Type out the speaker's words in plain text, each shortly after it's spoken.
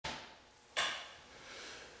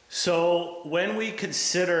So when we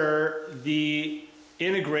consider the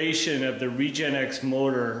integration of the ReGen-X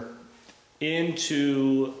motor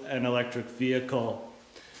into an electric vehicle,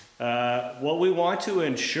 what we want to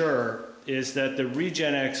ensure is that the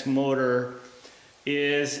ReGen-X motor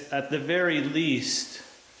is at the very least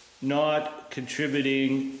not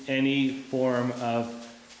contributing any form of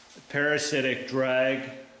parasitic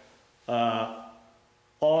drag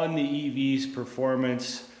on the EV's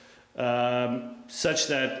performance, such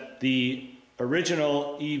that the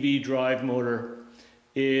original EV drive motor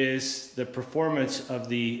is the performance of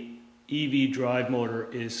the EV drive motor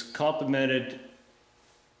is complemented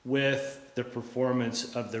with the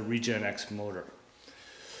performance of the ReGen-X motor.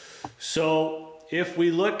 So if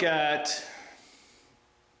we look at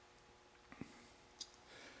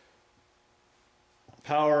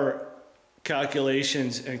power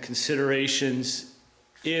calculations and considerations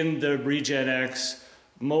in the ReGen-X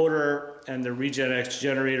motor and the ReGen-X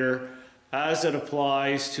generator as it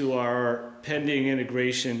applies to our pending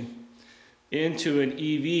integration into an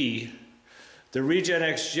EV, the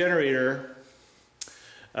ReGen-X generator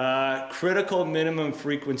critical minimum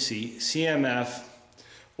frequency, CMF,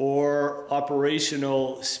 or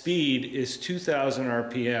operational speed is 2000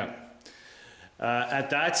 RPM.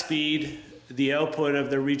 At that speed, the output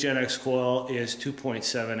of the ReGen-X coil is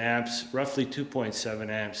 2.7 amps, roughly 2.7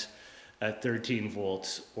 amps at 13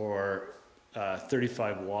 volts or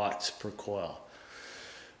 35 watts per coil.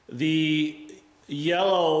 The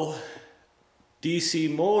yellow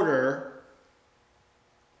DC motor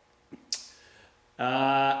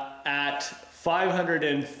at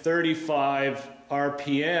 535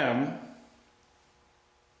 RPM